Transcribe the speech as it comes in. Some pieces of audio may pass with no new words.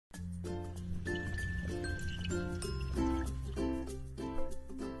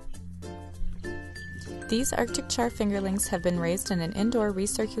These Arctic char fingerlings have been raised in an indoor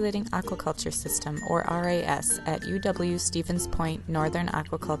recirculating aquaculture system, or RAS, at UW Stevens Point Northern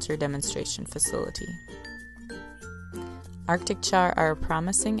Aquaculture Demonstration Facility. Arctic char are a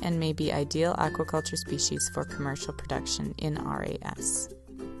promising and may be ideal aquaculture species for commercial production in RAS.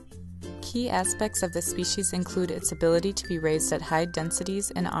 Key aspects of the species include its ability to be raised at high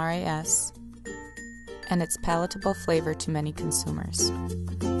densities in RAS and its palatable flavor to many consumers.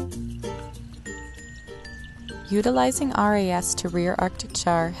 Utilizing RAS to rear Arctic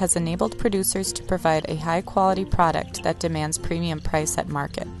char has enabled producers to provide a high-quality product that demands premium price at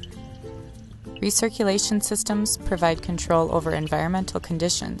market. Recirculation systems provide control over environmental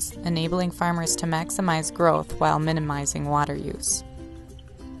conditions, enabling farmers to maximize growth while minimizing water use.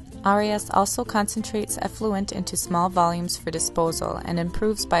 RAS also concentrates effluent into small volumes for disposal and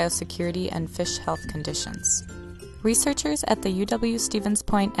improves biosecurity and fish health conditions. Researchers at the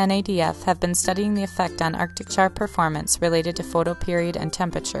UWSP-NADF have been studying the effect on Arctic char performance related to photoperiod and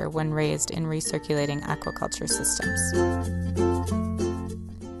temperature when raised in recirculating aquaculture systems.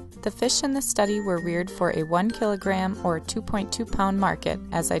 The fish in the study were reared for a 1 kilogram or 2.2 pound market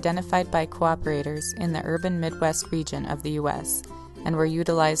as identified by cooperators in the urban Midwest region of the U.S. and were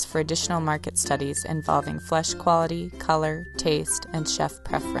utilized for additional market studies involving flesh quality, color, taste, and chef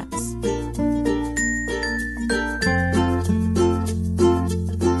preference.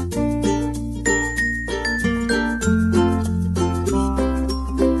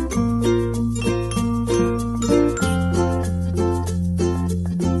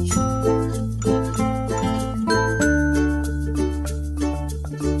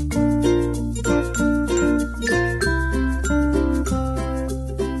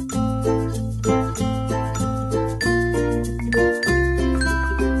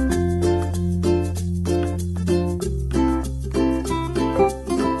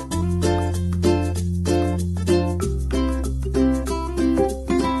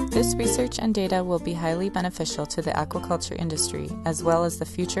 This research and data will be highly beneficial to the aquaculture industry as well as the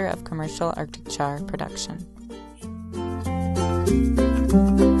future of commercial Arctic char production.